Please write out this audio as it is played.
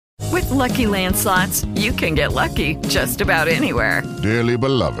Lucky Land Slots, you can get lucky just about anywhere. Dearly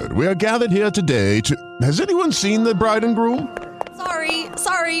beloved, we are gathered here today to... Has anyone seen the bride and groom?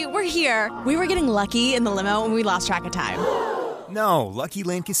 Sorry, we're here. We were getting lucky in the limo and we lost track of time. No, Lucky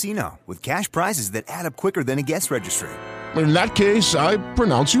Land Casino, with cash prizes that add up quicker than a guest registry. In that case, I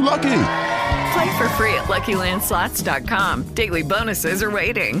pronounce you lucky. Play for free at LuckyLandSlots.com. Daily bonuses are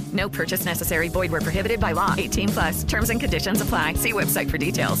waiting. No purchase necessary. Void where prohibited by law. 18+. Terms and conditions apply. See website for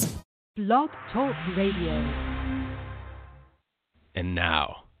details. Blog Talk Radio. And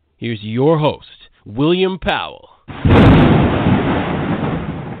now, here's your host, William Powell,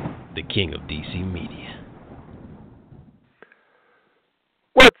 the king of DC Media.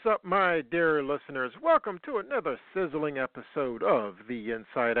 What's up, my dear listeners? Welcome to another sizzling episode of the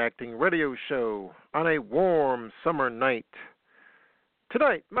Inside Acting Radio Show on a warm summer night.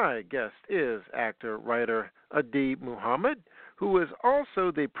 Tonight, my guest is actor-writer Adiyb Muhammad, who is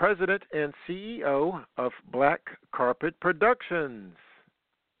also the president and CEO of Black Carpet Productions.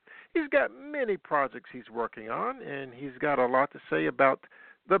 He's got many projects he's working on, and he's got a lot to say about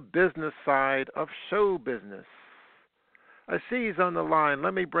the business side of show business. I see he's on the line.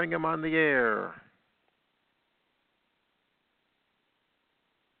 Let me bring him on the air.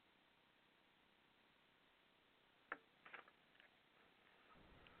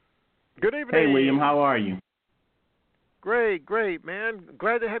 Good evening. Hey, William. How are you? Great, man.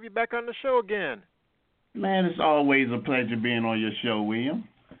 Glad to have you back on the show again. Man, it's always a pleasure being on your show, William.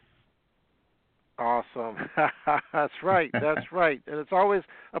 Awesome. That's right. And it's always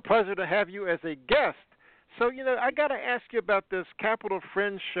a pleasure to have you as a guest. So, I got to ask you about this Capitol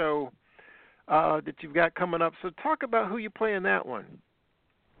Fringe show that you've got coming up. So talk about who you play in that one.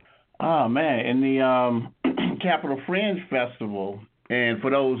 Oh, man. In the Capitol Fringe Festival, and for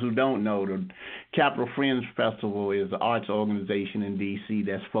those who don't know, the Capitol Fringe Festival is an arts organization in D.C.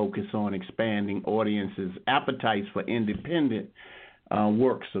 that's focused on expanding audiences' appetites for independent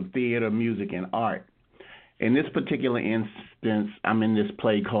works of theater, music, and art. In this particular instance, I'm in this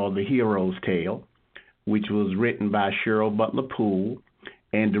play called The Hero's Tale, which was written by Cheryl Butler Poole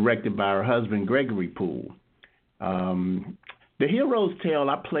and directed by her husband, Gregory Poole. The Hero's Tale,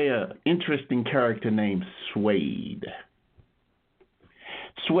 I play an interesting character named Suede.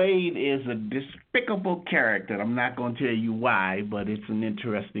 Suede is a despicable character. I'm not going to tell you why, but it's an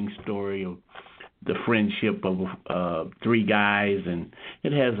interesting story of the friendship of three guys, and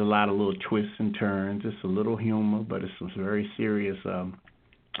it has a lot of little twists and turns. It's a little humor, but it's some very serious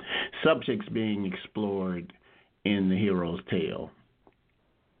subjects being explored in The Hero's Tale.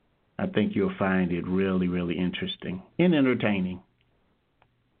 I think you'll find it really, really interesting and entertaining.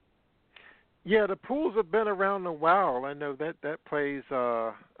 Yeah, the Pools have been around a while. I know that plays,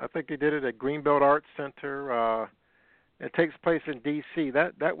 I think they did it at Greenbelt Arts Center. It takes place in D.C.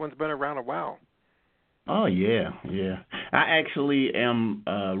 That one's been around a while. Oh, yeah. I actually am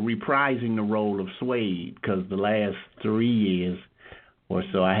reprising the role of Suede because the last 3 years or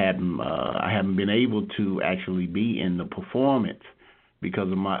so I haven't been able to actually be in the performance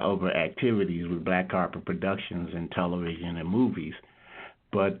because of my other activities with Black Carpet Productions and television and movies.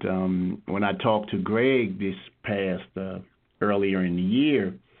 But when I talked to Greg this past earlier in the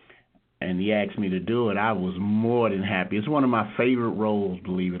year and he asked me to do it, I was more than happy. It's one of my favorite roles,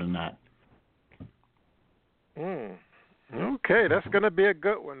 believe it or not. Okay, that's going to be a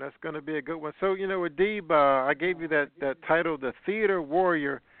good one. So, Adiyb, I gave you that title, the Theater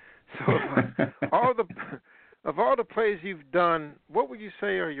Warrior. So, of all the plays you've done, what would you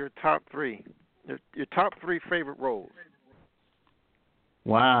say are your top three? Your top three favorite roles?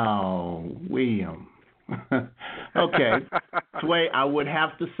 Wow, William. Okay, Suede. I would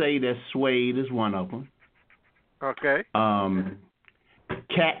have to say that Suede is one of them. Okay.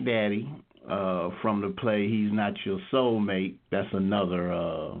 Cat Daddy. From the play He's Not Your Soulmate, that's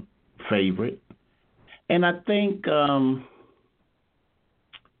another favorite. And I think, I've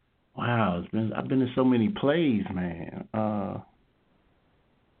been in so many plays, man.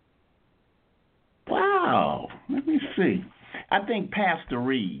 Let me see. I think Pastor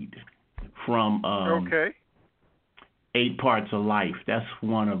Reed from 8 Parts of Life, that's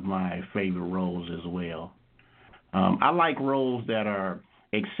one of my favorite roles as well. I like roles that are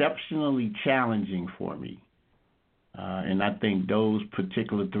exceptionally challenging for me. And I think those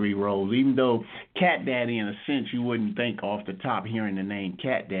particular 3 roles, even though Cat Daddy, in a sense, you wouldn't think off the top hearing the name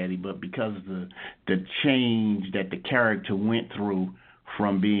Cat Daddy, but because of the change that the character went through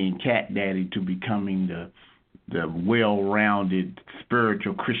from being Cat Daddy to becoming the well-rounded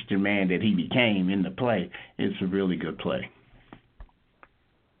spiritual Christian man that he became in the play, it's a really good play.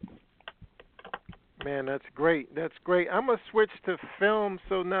 Man, that's great. That's great. I'm going to switch to film.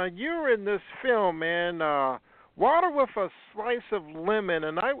 So now you're in this film, man, Water with a Slice of Lemon,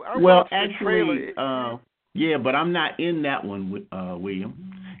 and I watched the trailer. Yeah, but I'm not in that one,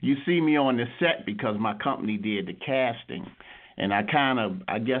 William. You see me on the set because my company did the casting, and I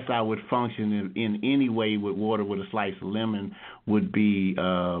guess I would function in any way with Water with a Slice of Lemon would be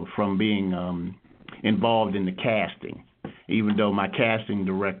from being involved in the casting. Even though my casting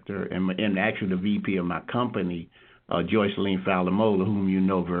director and actually the VP of my company, Joycelyn Falamola, whom you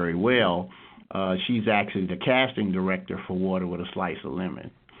know very well, she's actually the casting director for Water with a Slice of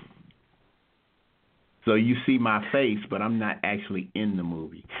Lemon. So you see my face, but I'm not actually in the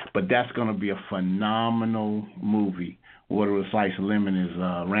movie. But that's going to be a phenomenal movie. Water with a Slice of Lemon is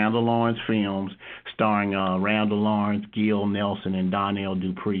Randall Lawrence Films, starring Randall Lawrence, Gil Nelson, and Donnell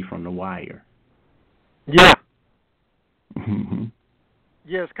Dupree from The Wire. Yeah.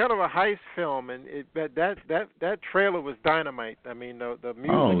 Yeah, it's kind of a heist film, and that trailer was dynamite. I mean, the music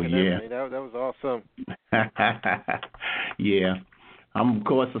and everything, that was awesome. Yeah. I'm, of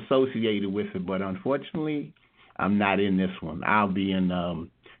course, associated with it, but unfortunately, I'm not in this one. I'll be in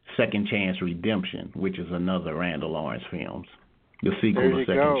Second Chance Redemption, which is another Randall Lawrence Films, the sequel to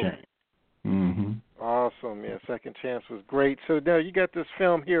Second Chance. Mm-hmm. Awesome. Yeah, Second Chance was great. So now you got this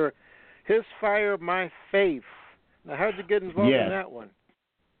film here, His Fire, My Faith. Now, how'd you get involved in that one?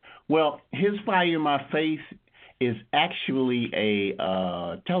 Well, His Fire, My Faith is actually a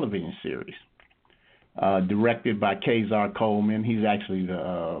television series. Directed by Kazar Coleman. He's actually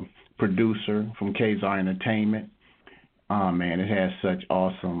the producer from Kazar Entertainment. Man, it has such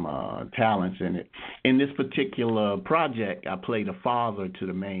awesome talents in it. In this particular project, I play the father to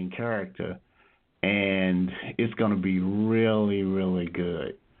the main character, and it's going to be really, really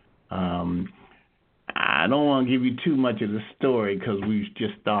good. I don't want to give you too much of the story because we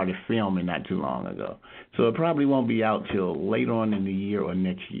just started filming not too long ago. So it probably won't be out till later on in the year or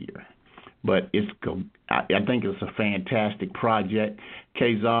next year. But I think it's a fantastic project.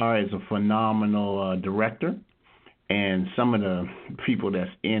 Kazar is a phenomenal director, and some of the people that's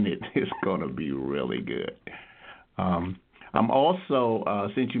in it is going to be really good. I'm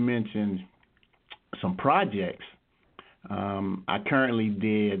also, since you mentioned some projects, I currently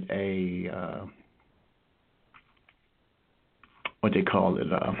did a, what they call it,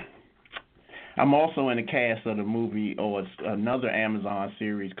 I'm also in the cast of the movie, or it's another Amazon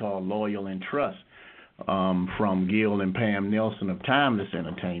series called Loyal and Trust, from Gil and Pam Nelson of Timeless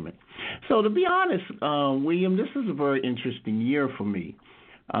Entertainment. So to be honest, William, this is a very interesting year for me.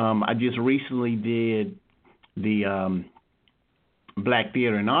 I just recently did the Black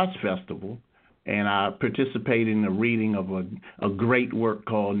Theater and Arts Festival, and I participated in a reading of a great work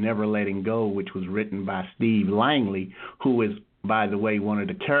called Never Letting Go, which was written by Steve Langley, who is, by the way, one of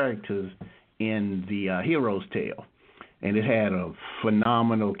the characters in the Hero's Tale. And it had a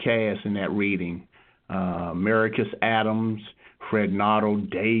phenomenal cast in that reading. Maricus Adams, Fred Nardo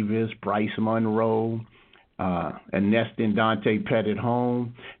Davis, Bryce Monroe, Ernest and Dante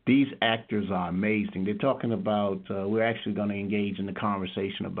Pettit-Home. These actors are amazing. They're talking about, we're actually going to engage in the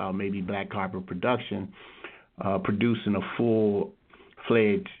conversation about maybe Black Carpet Production producing a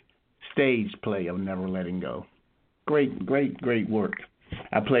full-fledged stage play of Never Letting Go. Great, great, great work.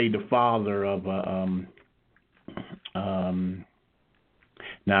 I played the father of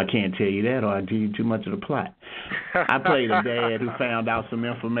now I can't tell you that or I'll tell you too much of the plot. I played a dad who found out some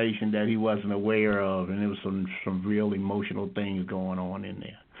information that he wasn't aware of, and there was some real emotional things going on in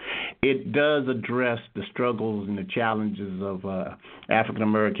there. It does address the struggles and the challenges of African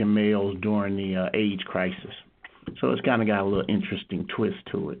American males during the AIDS crisis. So it's kind of got a little interesting twist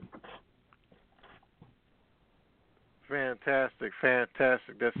to it. Fantastic,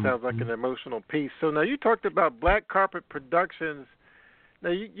 fantastic. That sounds like an emotional piece. So now you talked about Black Carpet Productions.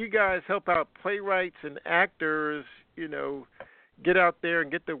 Now you guys help out playwrights and actors, get out there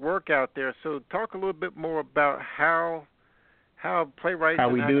and get the work out there. So talk a little bit more about how playwrights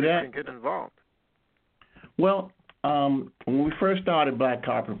and actors can get involved. Well, when we first started Black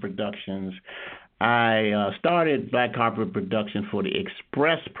Carpet Productions, I started Black Carpet Productions for the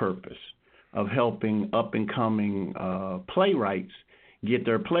express purpose of helping up-and-coming playwrights get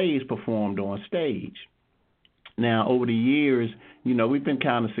their plays performed on stage. Now, over the years, we've been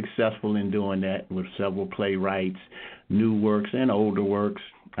kind of successful in doing that with several playwrights, new works and older works.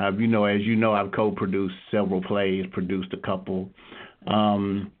 As you know, I've co-produced several plays, produced a couple.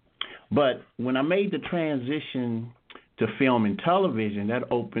 But when I made the transition to film and television, that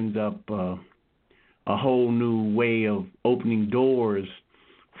opened up a whole new way of opening doors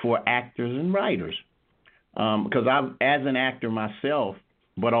for actors and writers. Because as an actor myself,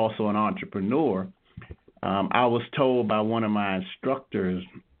 but also an entrepreneur, I was told by one of my instructors,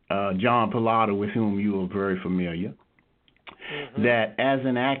 John Pilato, with whom you are very familiar, that as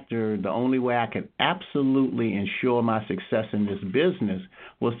an actor, the only way I could absolutely ensure my success in this business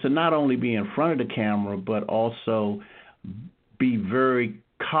was to not only be in front of the camera, but also be very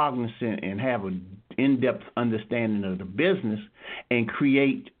cognizant and have an in-depth understanding of the business and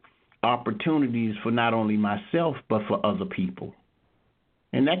create opportunities for not only myself, but for other people.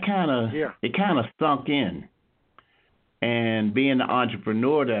 And that it kind of sunk in. And being the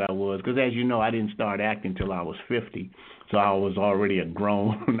entrepreneur that I was, because as you know, I didn't start acting until I was 50, so I was already a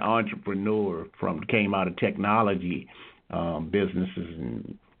grown entrepreneur came out of technology businesses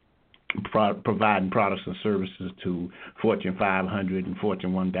and providing products and services to Fortune 500 and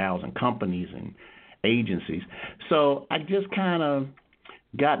Fortune 1000 companies and agencies. So I just kind of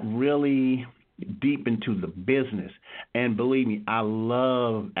got really deep into the business. And believe me, I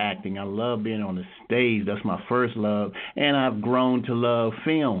love acting. I love being on the stage. That's my first love. And I've grown to love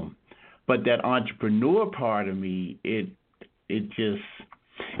film. But that entrepreneur part of me, it's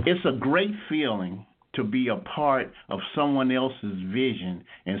a great feeling to be a part of someone else's vision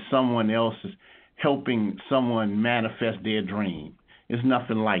and someone else's helping someone manifest their dream. It's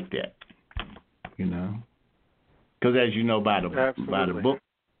nothing like that, you know. Because as you know by the book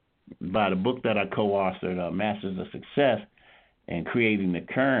that I co-authored, Masters of Success, and creating the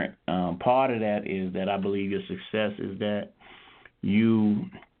current, part of that is that I believe your success is that you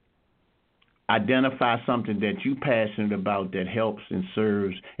identify something that you're passionate about that helps and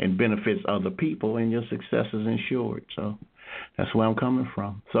serves and benefits other people, and your success is ensured. So that's where I'm coming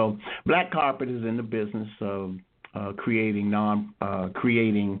from. So Black Carpet is in the business of creating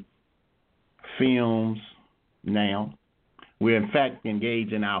films now. We're, in fact,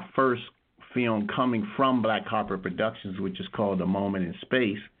 engaged in our first film coming from Black Carpet Productions, which is called A Moment in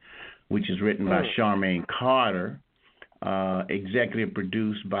Space, which is written by Charmaine Carter, executive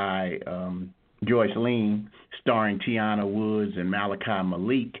produced by Joyce Lean, starring Tiana Woods and Malachi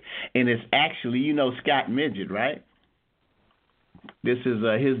Malik. And it's actually, you know Scott Midget, right? This is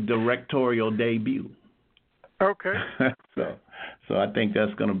his directorial debut. Okay. So I think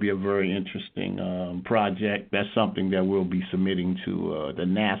that's going to be a very interesting project. That's something that we'll be submitting to the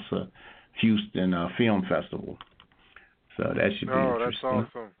NASA Houston Film Festival. So that should be interesting. Oh, that's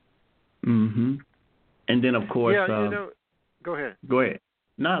awesome. Mm-hmm. And then, of course... Yeah, go ahead. Go ahead.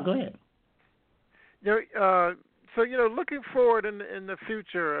 No, go ahead. So, looking forward in the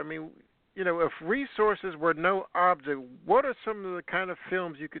future, I mean, if resources were no object, what are some of the kind of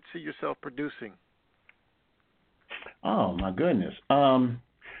films you could see yourself producing? Oh, my goodness.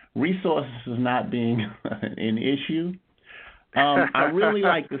 Resources not being an issue. I really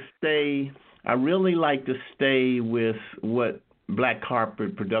like to stay with what Black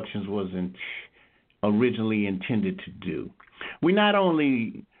Carpet Productions was originally intended to do. We not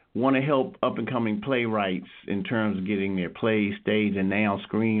only want to help up-and-coming playwrights in terms of getting their plays staged, and now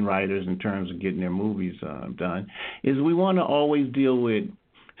screenwriters in terms of getting their movies done, is we want to always deal with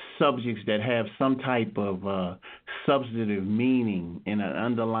subjects that have some type of substantive meaning and an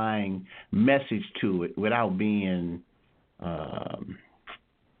underlying message to it without being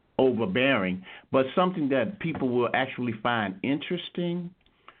overbearing, but something that people will actually find interesting,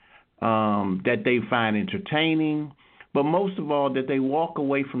 that they find entertaining, but most of all, that they walk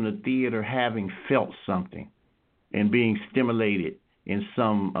away from the theater having felt something and being stimulated in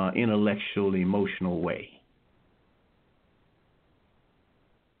some intellectual, emotional way.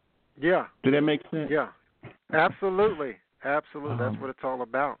 Yeah. Did that make sense? Yeah. Absolutely. Absolutely. That's what it's all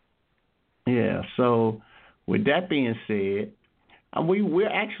about. Yeah. So with that being said, we're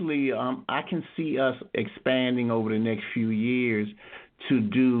actually, I can see us expanding over the next few years to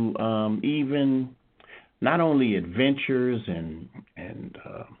do even not only adventures and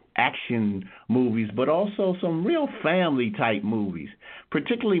action movies, but also some real family type movies,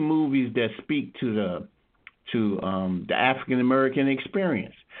 particularly movies that speak to the African American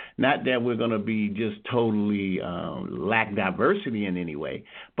experience. Not that we're going to be just totally lack diversity in any way,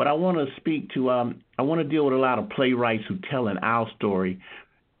 but I want to speak to, I want to deal with a lot of playwrights who tell our story,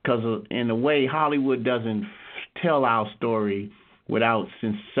 because in a way Hollywood doesn't tell our story without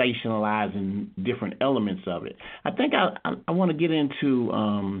sensationalizing different elements of it. I think I want to get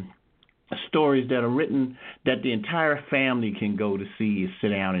into stories that are written that the entire family can go to see and sit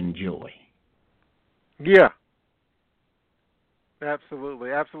down and enjoy. Yeah.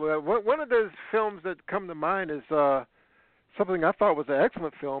 Absolutely, absolutely. One of those films that come to mind is something I thought was an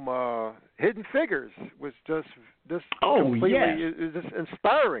excellent film. Hidden Figures was just completely it was just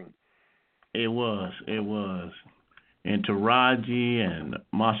inspiring. It was. And Taraji and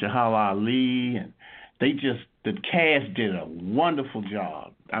Mahershala Ali and the cast did a wonderful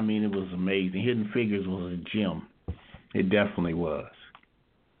job. I mean, it was amazing. Hidden Figures was a gem. It definitely was.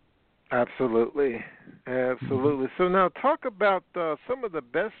 Absolutely. So now talk about some of the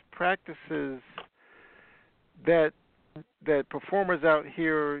best practices that performers out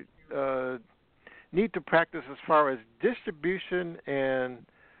here need to practice as far as distribution and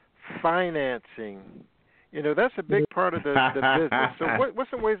financing. You know, that's a big part of the business. So what's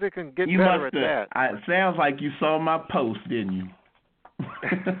some ways they can get better at that? It sounds like you saw my post, didn't you?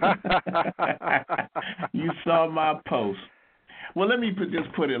 You saw my post. Well, let me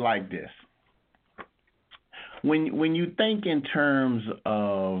just put it like this. When you think in terms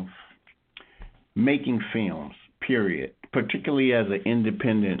of making films, period, particularly as an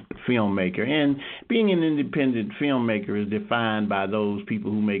independent filmmaker, and being an independent filmmaker is defined by those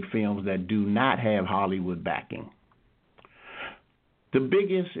people who make films that do not have Hollywood backing. The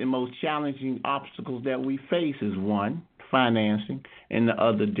biggest and most challenging obstacles that we face is one, financing, and the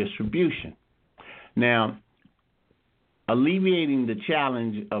other, distribution. Now, alleviating the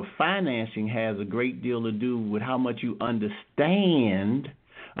challenge of financing has a great deal to do with how much you understand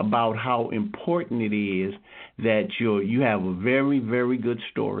about how important it is that you have a very, very good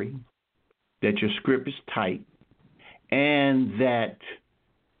story, that your script is tight, and that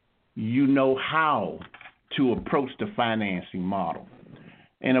you know how to approach the financing model.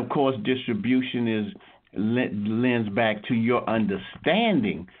 And, of course, distribution lends back to your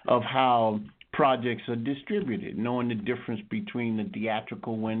understanding of how projects are distributed, knowing the difference between the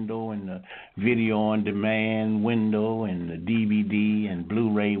theatrical window and the video on demand window and the DVD and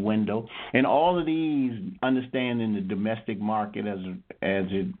Blu-ray window, and all of these, understanding the domestic market as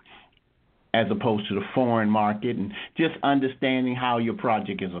opposed to the foreign market, and just understanding how your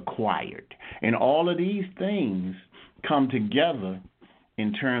project is acquired. And all of these things come together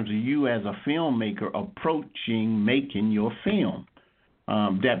in terms of you as a filmmaker approaching making your film.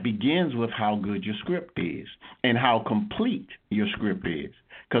 That begins with how good your script is and how complete your script is.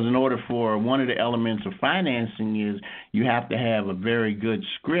 Because in order for one of the elements of financing is you have to have a very good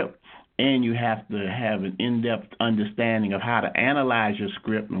script, and you have to have an in-depth understanding of how to analyze your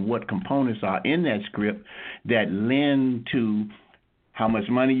script and what components are in that script that lend to how much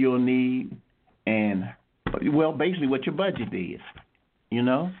money you'll need and, well, basically what your budget is, you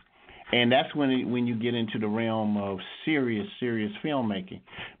know? And that's when you get into the realm of serious filmmaking,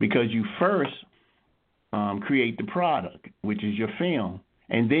 because you first create the product, which is your film,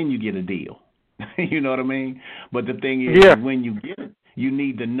 and then you get a deal. You know what I mean? But the thing is, when you get it, you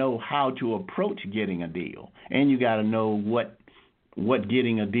need to know how to approach getting a deal, and you got to know what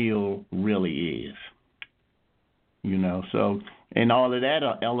getting a deal really is. You know, so, and all of that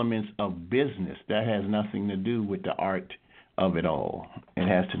are elements of business. That has nothing to do with the art of it all. It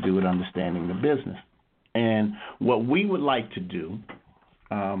has to do with understanding the business. And what we would like to do,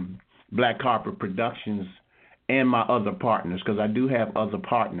 Black Carpet Productions and my other partners, because I do have other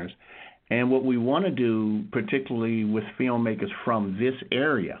partners, and what we want to do, particularly with filmmakers from this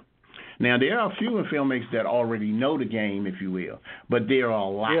area. Now, there are a few filmmakers that already know the game, if you will, but there are a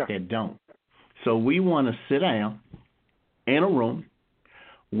lot that don't. So we want to sit down in a room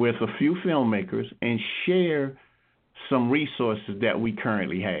with a few filmmakers and share some resources that we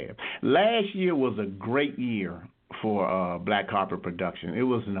currently have. Last year was a great year for Black Carpet Production. It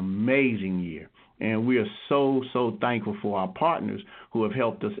was an amazing year, and we are so thankful for our partners who have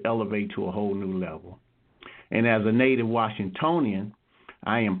helped us elevate to a whole new level. And as a native Washingtonian,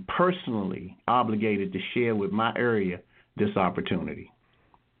 I am personally obligated to share with my area this opportunity.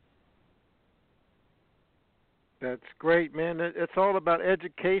 That's great, man. It's all about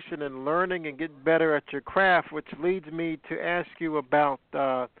education and learning and getting better at your craft, which leads me to ask you about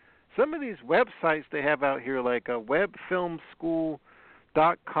some of these websites they have out here, like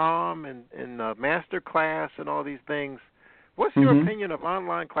webfilmschool.com and Masterclass and all these things. What's your opinion of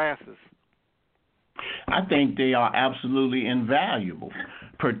online classes? I think they are absolutely invaluable,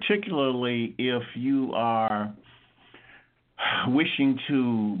 particularly if you are wishing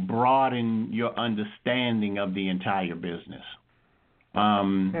to broaden your understanding of the entire business.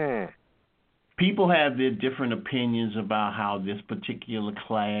 People have their different opinions about how this particular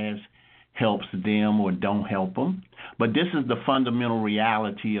class helps them or don't help them, but this is the fundamental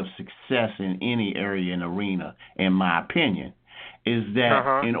reality of success in any area and arena, in my opinion, is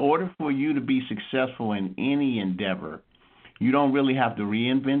that in order for you to be successful in any endeavor, you don't really have to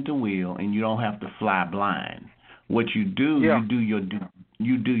reinvent the wheel, and you don't have to fly blind. What you do, you do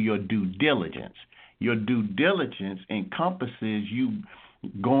your due diligence. Your due diligence encompasses you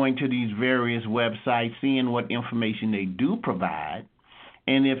going to these various websites, seeing what information they do provide,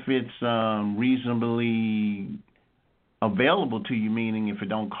 and if it's reasonably available to you, meaning if it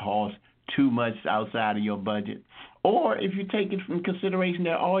don't cost too much outside of your budget, or if you take it from consideration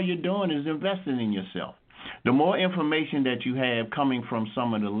that all you're doing is investing in yourself. The more information that you have coming from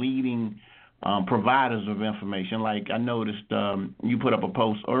some of the leading providers of information, like I noticed you put up a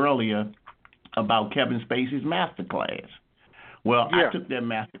post earlier about Kevin Spacey's master class. Well, yeah. I took that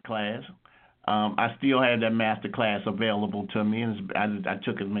master class. I still have that master class available to me. And I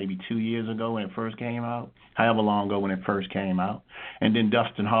took it maybe 2 years ago when it first came out, however long ago when it first came out. And then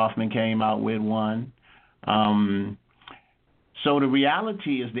Dustin Hoffman came out with one. So the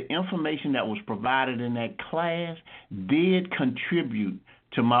reality is the information that was provided in that class did contribute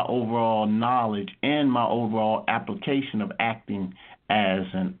to my overall knowledge and my overall application of acting as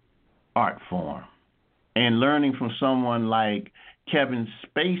an art form. And learning from someone like Kevin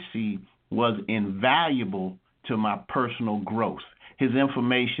Spacey was invaluable to my personal growth. His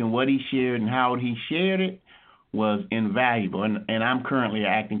information, what he shared and how he shared it, was invaluable. And I'm currently an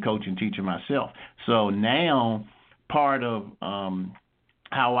acting coach and teacher myself. So now part of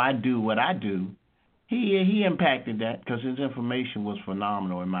how I do what I do, he impacted that because his information was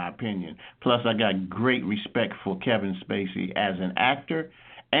phenomenal in my opinion. Plus, I got great respect for Kevin Spacey as an actor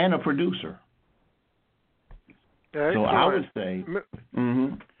and a producer. So I would say,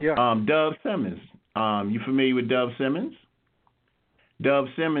 Dove Simmons. You familiar with Dove Simmons? Dove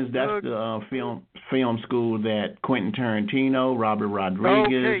Simmons, that's the film school that Quentin Tarantino, Robert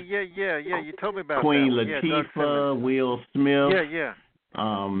Rodriguez, you told me about Queen that. Latifah, Will Smith,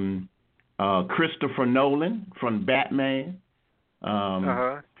 Christopher Nolan from Batman.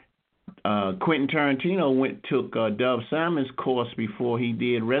 Quentin Tarantino took Dove Simmons' course before he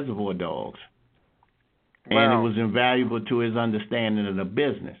did Reservoir Dogs. Wow. And it was invaluable to his understanding of the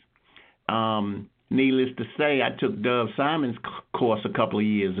business. Needless to say, I took Dove Simon's course a couple of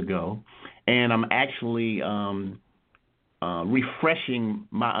years ago, and I'm actually refreshing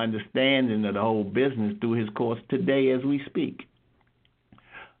my understanding of the whole business through his course today as we speak.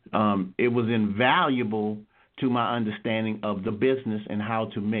 It was invaluable to my understanding of the business and how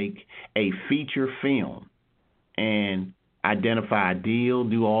to make a feature film and identify a deal,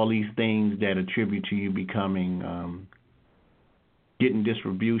 do all these things that attribute to you becoming, getting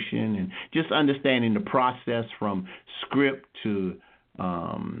distribution, and just understanding the process from script to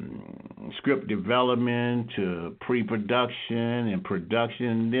script development to pre-production and production,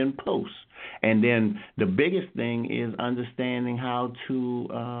 and then post. And then the biggest thing is understanding how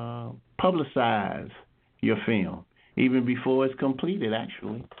to publicize your film, even before it's completed,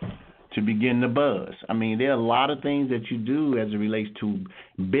 actually, to begin the buzz. I mean, there are a lot of things that you do as it relates to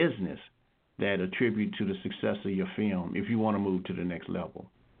business that attribute to the success of your film if you want to move to the next level.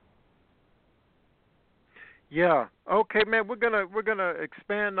 Yeah. Okay, man. We're gonna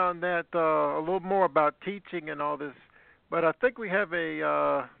expand on that a little more about teaching and all this. But I think we have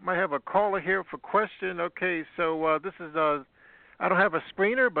might have a caller here for question. Okay, so this is I don't have a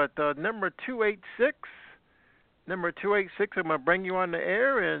screener, but number 286. Number 286. I'm gonna bring you on the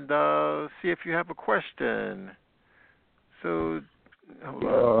air and see if you have a question. So. Hold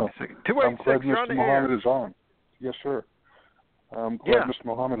on a second. 286, I'm glad you're on Mr. the air. Muhammad is on. Yes, sir. I'm glad Mr.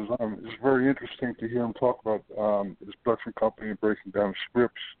 Muhammad is on. It's very interesting to hear him talk about his production company and breaking down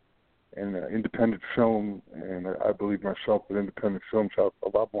scripts and independent film. And I believe myself that independent films have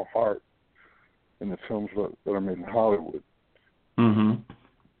a lot more heart than the films that are made in Hollywood. Mm-hmm.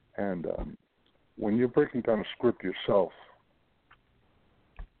 And when you're breaking down a script yourself,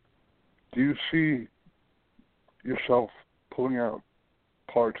 do you see yourself pulling out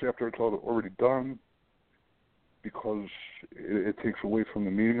parts after it's already done because it takes away from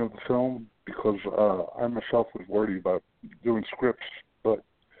the meaning of the film? Because I myself was worried about doing scripts, but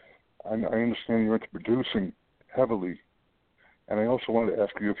I understand you're into producing heavily, and I also wanted to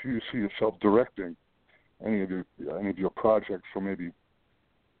ask you if you see yourself directing any of your projects, or maybe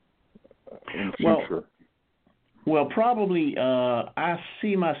in the future. Well, probably I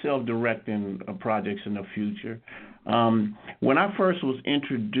see myself directing projects in the future. When I first was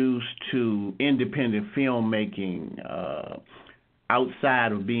introduced to independent filmmaking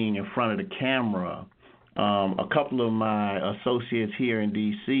outside of being in front of the camera, a couple of my associates here in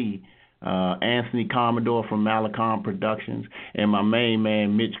D.C., Anthony Commodore from Malacom Productions, and my main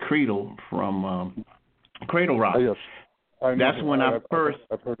man, Mitch Creedle from Cradle Rock. Yes. That's when I've heard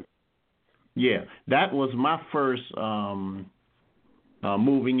it. Yeah, that was my first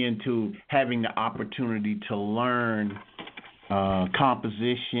moving into having the opportunity to learn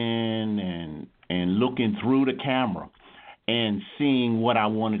composition and looking through the camera. and seeing what I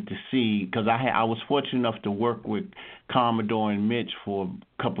wanted to see, because I was fortunate enough to work with Commodore and Mitch for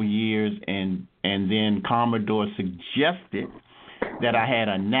a couple years, and then Commodore suggested that I had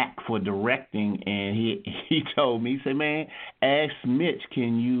a knack for directing, and he told me, he said, man, ask Mitch,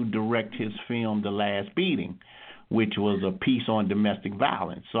 can you direct his film The Last Beating, which was a piece on domestic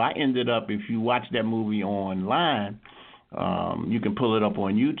violence. So I ended up, if you watch that movie online, you can pull it up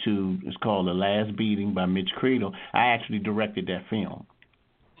on YouTube. It's called The Last Beating by Mitch Creedle. I actually directed that film.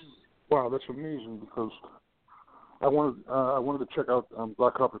 Wow, that's amazing, because I wanted to check out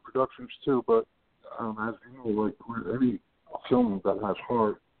Black Carpet Productions too, but as you know, like with any film that has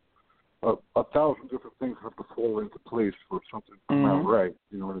heart, 1,000 different things have to fall into place for something to come out right.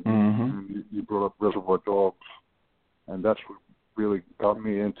 You know what I mean? And you brought up Reservoir Dogs, and that's what really got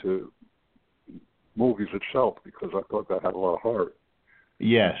me into movies itself, because I thought that had a lot of heart.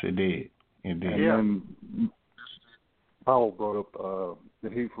 Yes, it did. It did. And then Powell brought up The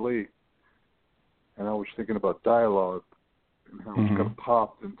Hateful Eight, and I was thinking about dialogue and how it's got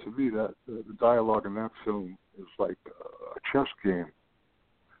popped. And to me, that the dialogue in that film is like a chess game.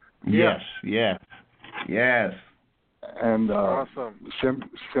 Yes. And awesome.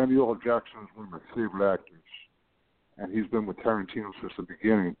 Samuel L. Jackson is one of my favorite actors, and he's been with Tarantino since the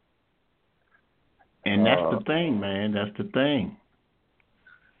beginning. And that's the thing, man. That's the thing.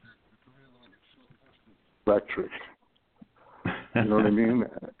 Electric. You know what I mean?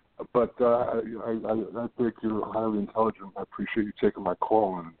 But I think you're highly intelligent. I appreciate you taking my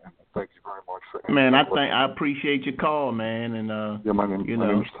call, and thank you very much for. Man, I appreciate your call, man. And my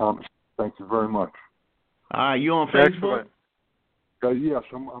name is Thomas. Thank you very much. You on Facebook? Yes,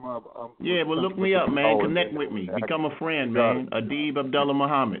 I'm. Yeah, well, look me up, man. Connect with me. Become a friend, man. Adiyb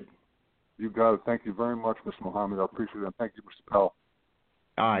Muhammad. You got it. Thank you very much, Mr. Muhammad. I appreciate it. Thank you, Mr. Powell.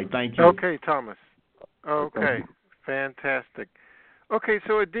 All right, thank you. Okay, Thomas. Okay, fantastic. Okay,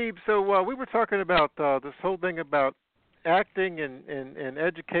 so Adiyb, we were talking about this whole thing about acting and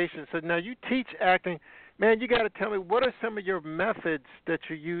education. So now you teach acting. Man, you got to tell me, what are some of your methods that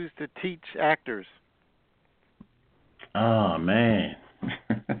you use to teach actors? Oh, man.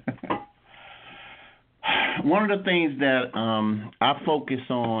 One of the things that I focus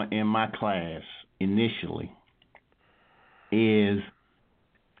on in my class initially is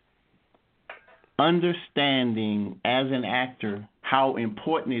understanding as an actor how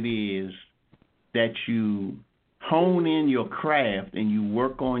important it is that you hone in your craft and you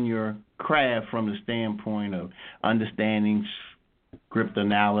work on your craft from the standpoint of understanding script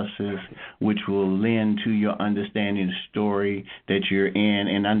analysis, which will lend to your understanding the story that you're in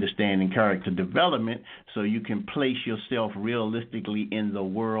and understanding character development, so you can place yourself realistically in the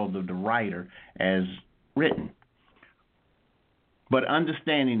world of the writer as written. But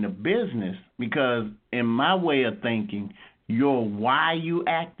understanding the business, because in my way of thinking, your why you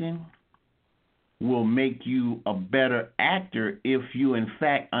acting will make you a better actor if you in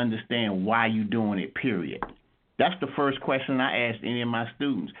fact understand why you doing it, period. That's the first question I ask any of my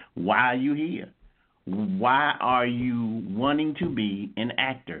students. Why are you here? Why are you wanting to be an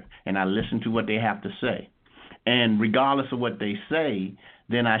actor? And I listen to what they have to say. And regardless of what they say,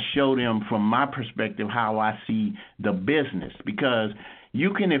 then I show them from my perspective how I see the business. Because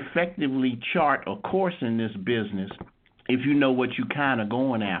you can effectively chart a course in this business if you know what you kind of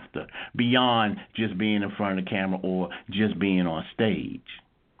going after, beyond just being in front of the camera or just being on stage.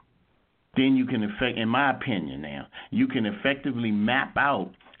 Then you can in my opinion now, you can effectively map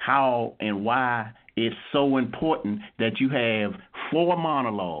out how and why it's so important that you have 4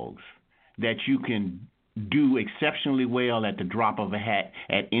 monologues that you can do exceptionally well at the drop of a hat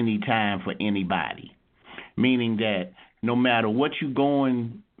at any time for anybody. Meaning that no matter what you're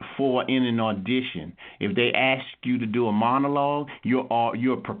going for in an audition, if they ask you to do a monologue,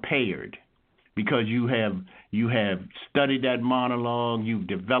 you're prepared. Because you have studied that monologue, you've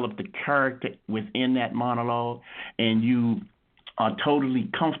developed the character within that monologue, and you are totally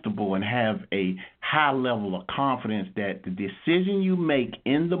comfortable and have a high level of confidence that the decision you make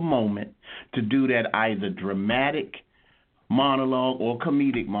in the moment to do that either dramatic monologue or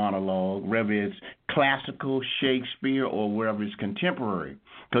comedic monologue, whether it's classical, Shakespeare, or wherever it's contemporary.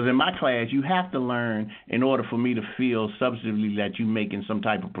 Because in my class, you have to learn, in order for me to feel substantively that you're making some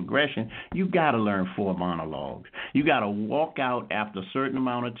type of progression, you got to learn 4 monologues. You got to walk out after a certain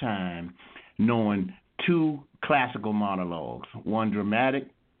amount of time knowing 2 classical monologues, 1 dramatic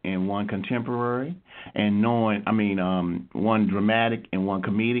and 1 contemporary, and knowing, 1 dramatic and 1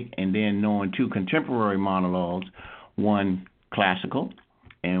 comedic, and then knowing 2 contemporary monologues, 1 classical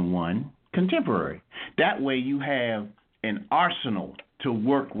and 1 contemporary. That way you have an arsenal to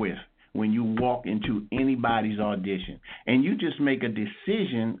work with when you walk into anybody's audition. And you just make a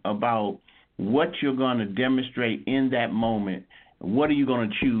decision about what you're going to demonstrate in that moment. What are you going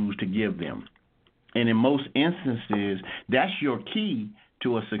to choose to give them? And in most instances, that's your key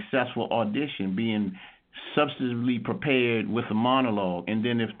to a successful audition, being substantively prepared with a monologue. And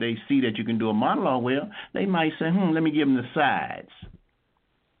then if they see that you can do a monologue well, they might say, let me give them the sides.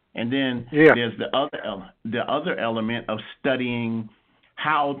 And then there's the other element of studying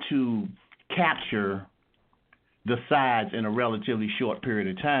how to capture the sides in a relatively short period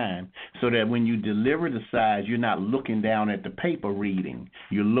of time, so that when you deliver the sides, you're not looking down at the paper reading.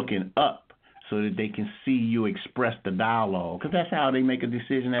 You're looking up so that they can see you express the dialogue, because that's how they make a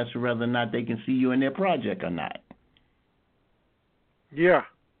decision as to whether or not they can see you in their project or not. Yeah.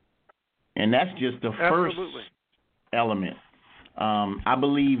 And that's just the first element. I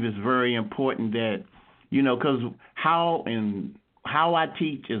believe it's very important that, because how I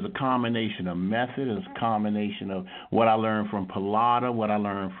teach is a combination of method, is a combination of what I learned from Pilata, what I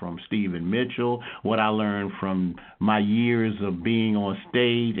learned from Stephen Mitchell, what I learned from my years of being on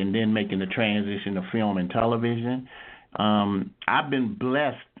stage and then making the transition to film and television. I've been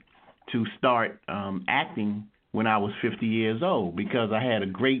blessed to start acting when I was 50 years old, because I had a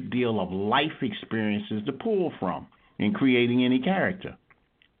great deal of life experiences to pull from in creating any character.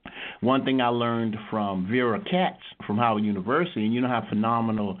 One thing I learned from Vera Katz from Howard University, and you know how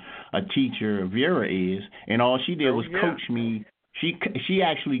phenomenal a teacher Vera is, and all she did was coach me. She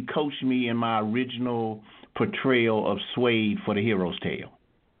actually coached me in my original portrayal of Suede for The Hero's Tale.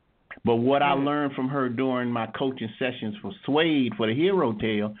 But what I learned from her during my coaching sessions for Suede for The Hero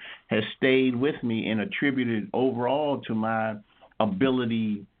Tale has stayed with me and attributed overall to my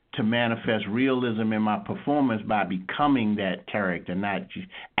ability to manifest realism in my performance by becoming that character, not just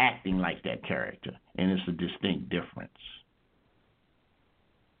acting like that character. And it's a distinct difference.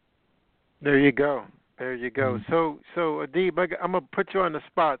 There you go. So Adiyb, I'm going to put you on the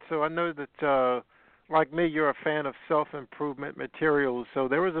spot. So I know that, like me, you're a fan of self-improvement materials. So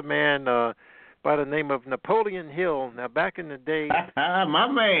there was a man by the name of Napoleon Hill. Now, back in the day... My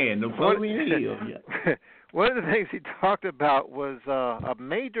man, Napoleon Hill. Yeah. One of the things he talked about was a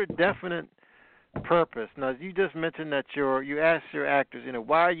major definite purpose. Now, you just mentioned that you asked your actors,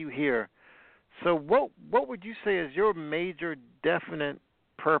 why are you here? So what would you say is your major definite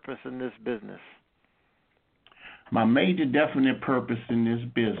purpose in this business? My major definite purpose in this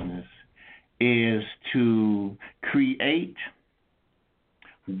business is to create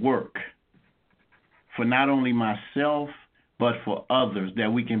work for not only myself, but for others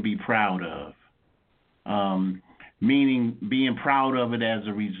that we can be proud of. Meaning being proud of it as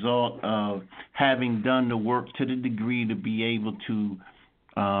a result of having done the work to the degree to be able to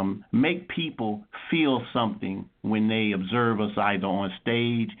make people feel something when they observe us either on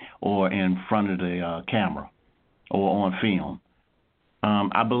stage or in front of the camera or on film.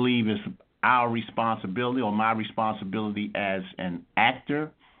 I believe it's our responsibility, or my responsibility as an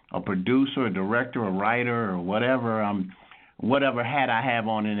actor, a producer, a director, a writer, or whatever hat I have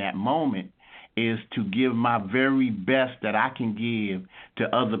on in that moment, is to give my very best that I can give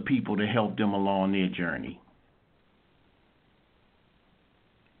to other people to help them along their journey.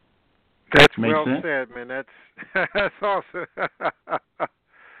 That's well said, man. That's awesome.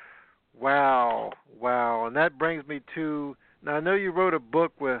 Wow. And that brings me to, now I know you wrote a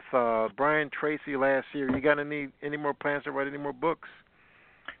book with Brian Tracy last year. You got any more plans to write any more books?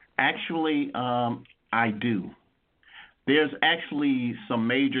 Actually, I do. There's actually some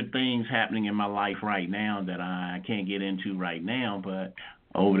major things happening in my life right now that I can't get into right now, but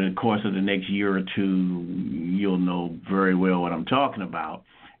over the course of the next year or two, you'll know very well what I'm talking about.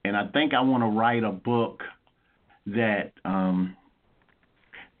 And I think I want to write a book that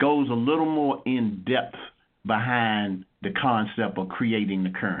goes a little more in depth behind the concept of creating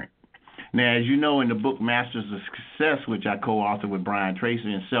the current. Now, as you know, in the book Masters of Success, which I co-authored with Brian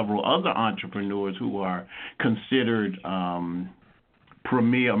Tracy and several other entrepreneurs who are considered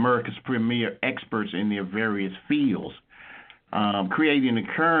America's premier experts in their various fields, creating the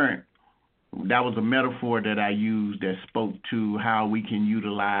current, that was a metaphor that I used that spoke to how we can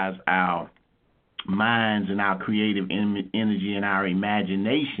utilize our minds and our creative energy and our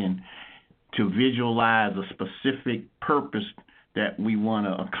imagination to visualize a specific purpose that we want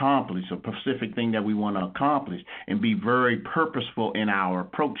to accomplish, a specific thing that we want to accomplish, and be very purposeful in our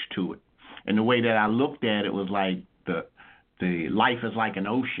approach to it. And the way that I looked at it was like the life is like an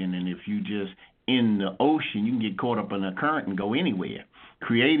ocean, and if you just in the ocean, you can get caught up in the current and go anywhere.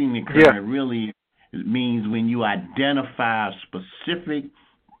 Creating the current really means when you identify a specific,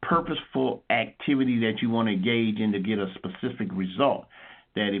 purposeful activity that you want to engage in to get a specific result.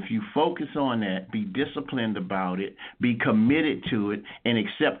 that if you focus on that, be disciplined about it, be committed to it, and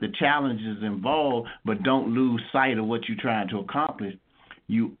accept the challenges involved, but don't lose sight of what you're trying to accomplish,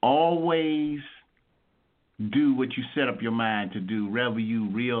 you always do what you set up your mind to do, whether you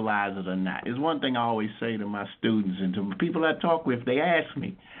realize it or not. It's one thing I always say to my students and to people I talk with, they ask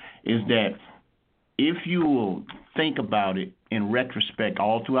me, is that if you will think about it in retrospect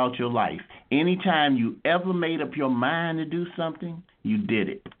all throughout your life, anytime you ever made up your mind to do something, you did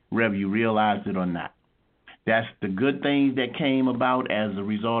it, whether you realized it or not. That's the good things that came about as a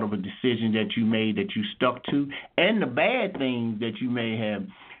result of a decision that you made that you stuck to, and the bad things that you may have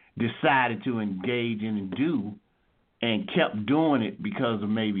decided to engage in and do and kept doing it because of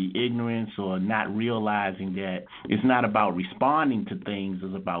maybe ignorance or not realizing that it's not about responding to things,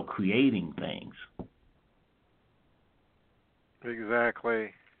 it's about creating things. Exactly.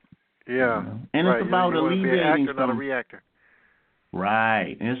 Yeah. And right. It's about alleviating actor, not a reactor.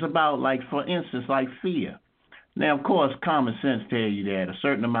 Right. And it's about, like, for instance, like fear. Now, of course, common sense tells you that a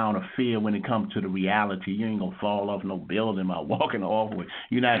certain amount of fear when it comes to the reality, you ain't going to fall off no building by walking off with.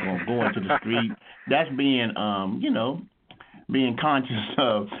 You're not going to go into the street. That's being, being conscious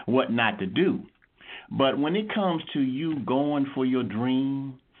of what not to do. But when it comes to you going for your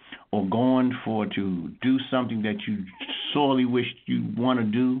dream or going to do something that you sorely wish you want to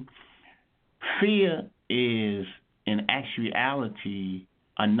do, fear is, in actuality,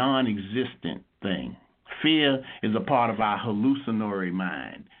 a non-existent thing. Fear is a part of our hallucinatory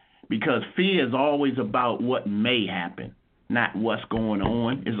mind because fear is always about what may happen, not what's going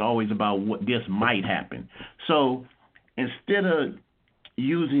on. It's always about what this might happen. So instead of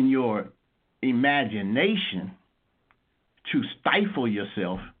using your imagination to stifle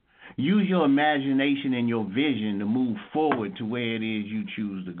yourself, use your imagination and your vision to move forward to where it is you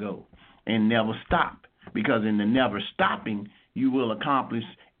choose to go and never stop. Because in the never stopping, you will accomplish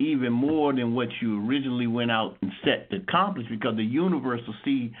even more than what you originally went out and set to accomplish, because the universe will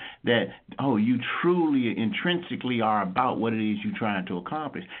see that, oh, you truly intrinsically are about what it is you're trying to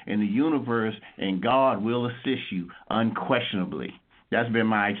accomplish. And the universe and God will assist you unquestionably. That's been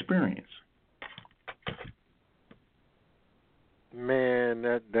my experience. Man,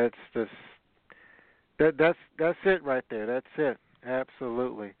 that's it right there. That's it.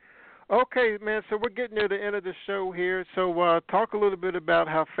 Absolutely. Okay, man, so we're getting near the end of the show here. So talk a little bit about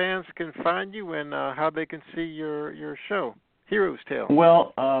how fans can find you and how they can see your show, Hero's Tale.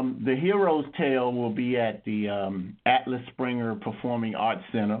 Well, the Hero's Tale will be at the Atlas Springer Performing Arts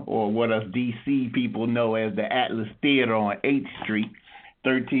Center, or what us D.C. people know as the Atlas Theater on 8th Street,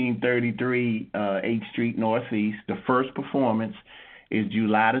 1333 8th Street Northeast. The first performance is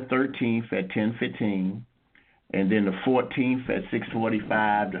July the 13th at 10:15. And then the 14th at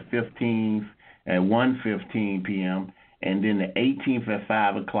 6:45, the 15th at 1:15 p.m., and then the 18th at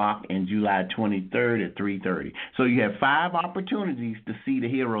 5 o'clock, and July 23rd at 3:30. So you have 5 opportunities to see the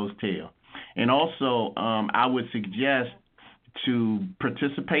Hero's Tale. And also, I would suggest to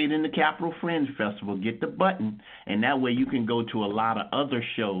participate in the Capitol Fringe Festival. Get the button, and that way you can go to a lot of other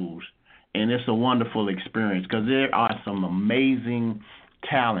shows, and it's a wonderful experience because there are some amazing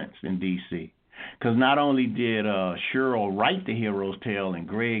talents in D.C. Because not only did Cheryl write the Hero's Tale and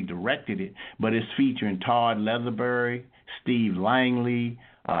Greg directed it, but it's featuring Todd Leatherbury, Steve Langley,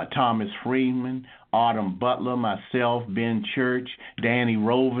 Thomas Friedman, Autumn Butler, myself, Ben Church, Danny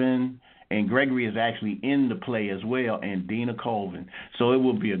Rovin, and Gregory is actually in the play as well, and Dina Colvin. So it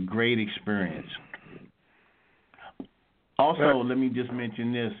will be a great experience. Also, let me just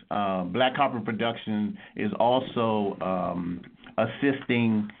mention this. Black Harper Production is also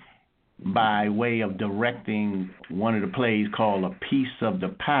assisting by way of directing one of the plays called A Piece of the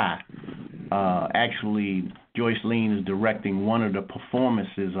Pie. Actually, Joyce Lean is directing one of the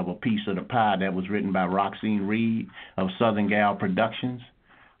performances of A Piece of the Pie that was written by Roxine Reed of Southern Gal Productions.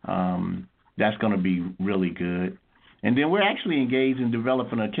 That's going to be really good. And then we're actually engaged in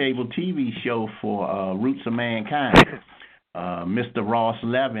developing a cable TV show for Roots of Mankind. Mr. Ross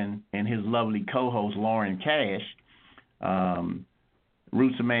Levin and his lovely co-host Lauren Cash.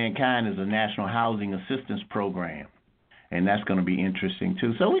 Roots of Mankind is a national housing assistance program, and that's going to be interesting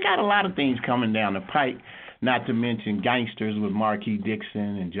too. So we got a lot of things coming down the pike, not to mention Gangsters with Marquis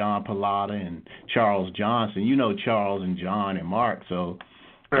Dixon and John Pallotta and Charles Johnson. You know Charles and John and Mark, so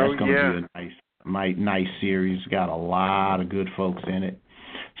that's going to be a nice series. Got a lot of good folks in it.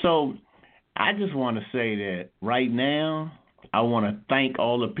 So I just want to say that right now, I want to thank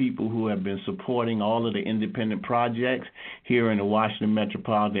all the people who have been supporting all of the independent projects here in the Washington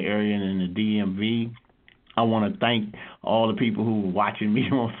metropolitan area and in the DMV. I want to thank all the people who are watching me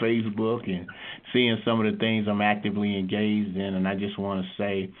on Facebook and seeing some of the things I'm actively engaged in. And I just want to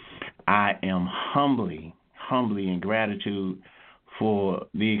say I am humbly in gratitude for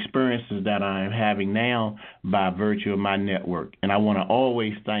the experiences that I am having now by virtue of my network. And I want to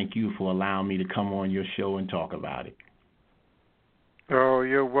always thank you for allowing me to come on your show and talk about it. Oh,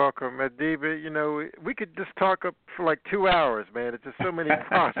 you're welcome, Adiyb. You know, we could just talk up for like 2 hours, man. It's just so many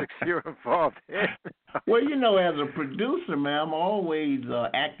projects you're involved in. Well, you know, as a producer, man, I'm always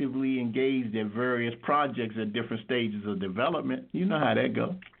actively engaged in various projects at different stages of development. You know how that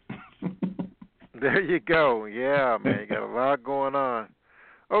goes. There you go. Yeah, man, you got a lot going on.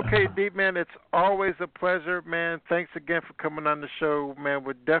 Okay, Adiyb, man, it's always a pleasure, man. Thanks again for coming on the show, man.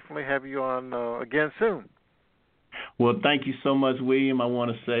 We'll definitely have you on again soon. Well, thank you so much, William. I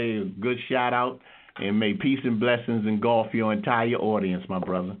want to say a good shout-out, and may peace and blessings engulf your entire audience, my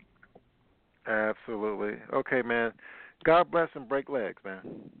brother. Absolutely. Okay, man. God bless and break legs, man.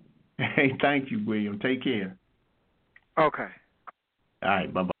 Hey, thank you, William. Take care. Okay. All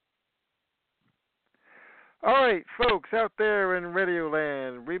right, bye-bye. All right, folks out there in Radio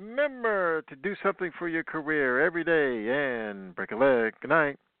Land, remember to do something for your career every day and break a leg. Good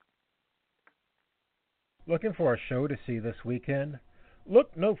night. Looking for a show to see this weekend?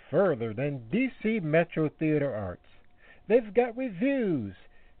 Look no further than DC Metro Theater Arts. They've got reviews,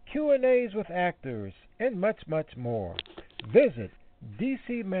 Q&As with actors, and much, much more. Visit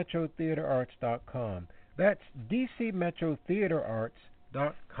DCMetroTheaterArts.com. That's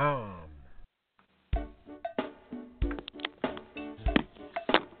DCMetroTheaterArts.com.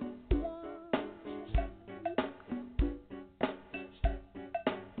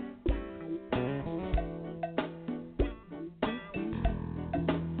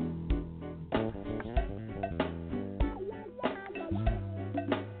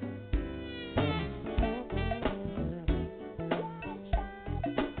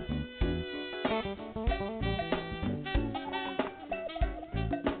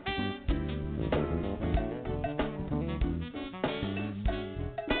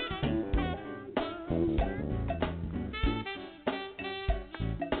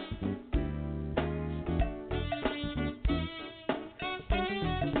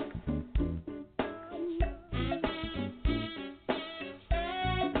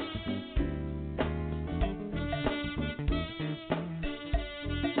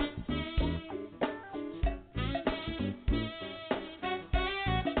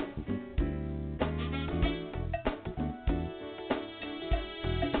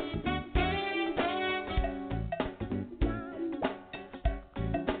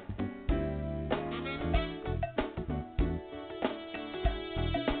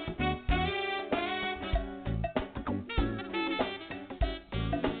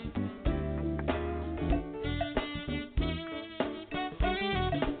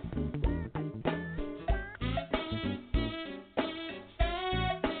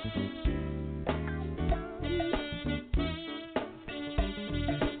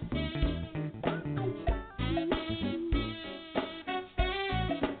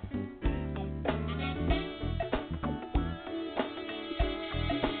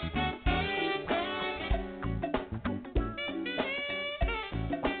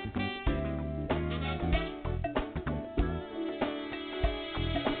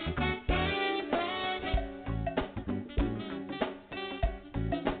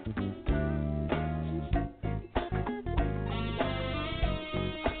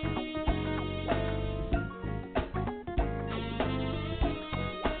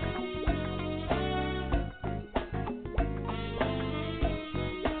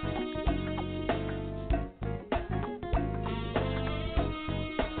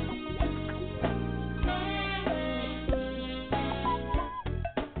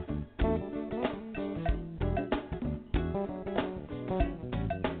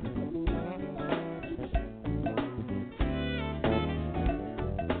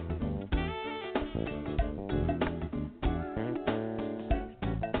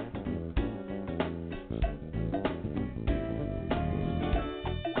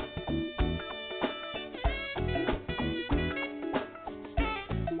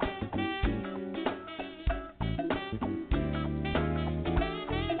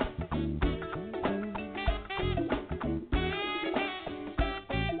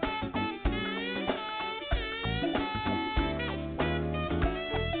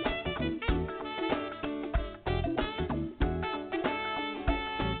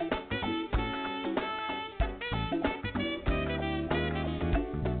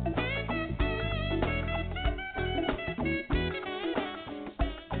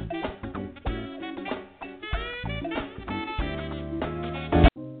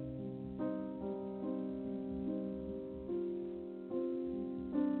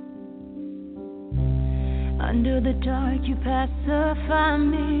 Under the dark, you pacify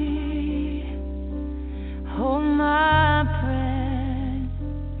me. Hold my breath.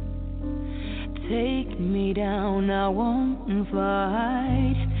 Take me down, I won't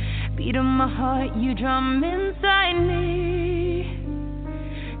fight. Beat of my heart, you drum inside me.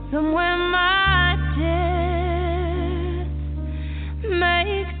 Somewhere my death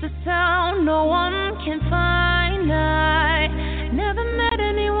makes a sound no one can find. I never met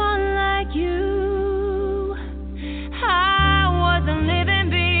anyone like you. I wasn't living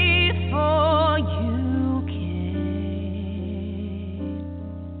before you came.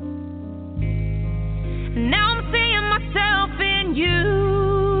 Now I'm seeing myself in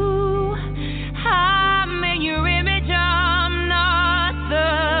you. I'm in your image, I'm not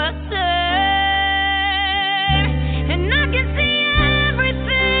the same. And I can see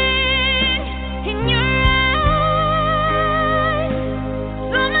everything in your eyes.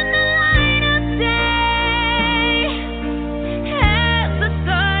 Some in the light of day. As the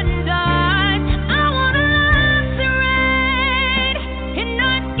sun dies, I wanna lacerate in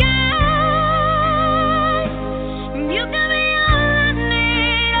the skies. You got me all I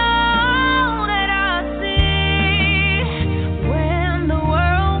need, all that I see when the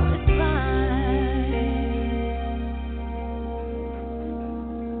world is fine.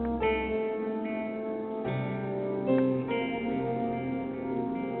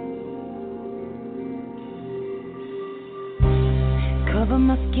 Cover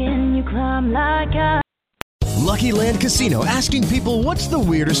my skin, you climb like I. Lucky Land Casino, asking people, what's the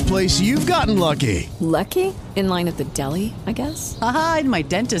weirdest place you've gotten lucky? Lucky? In line at the deli, I guess? Aha, in my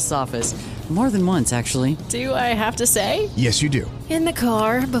dentist's office. More than once, actually. Do I have to say? Yes, you do. In the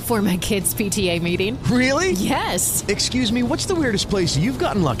car before my kids' PTA meeting. Really? Yes. Excuse me, what's the weirdest place you've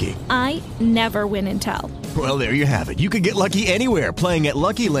gotten lucky? I never win and tell. Well, there you have it. You can get lucky anywhere, playing at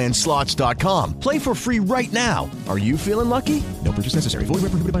LuckyLandSlots.com. Play for free right now. Are you feeling lucky? No purchase necessary. Void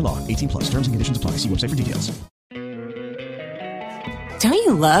where prohibited by law. 18+. Terms and conditions apply. See website for details. Don't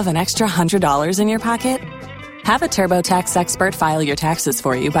you love an extra $100 in your pocket? Have a TurboTax expert file your taxes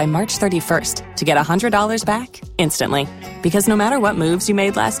for you by March 31st to get $100 back instantly. Because no matter what moves you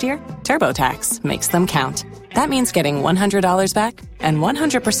made last year, TurboTax makes them count. That means getting $100 back and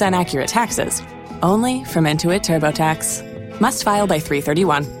 100% accurate taxes only from Intuit TurboTax. Must file by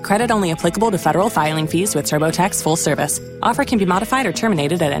 3/31. Credit only applicable to federal filing fees with TurboTax full service. Offer can be modified or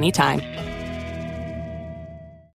terminated at any time.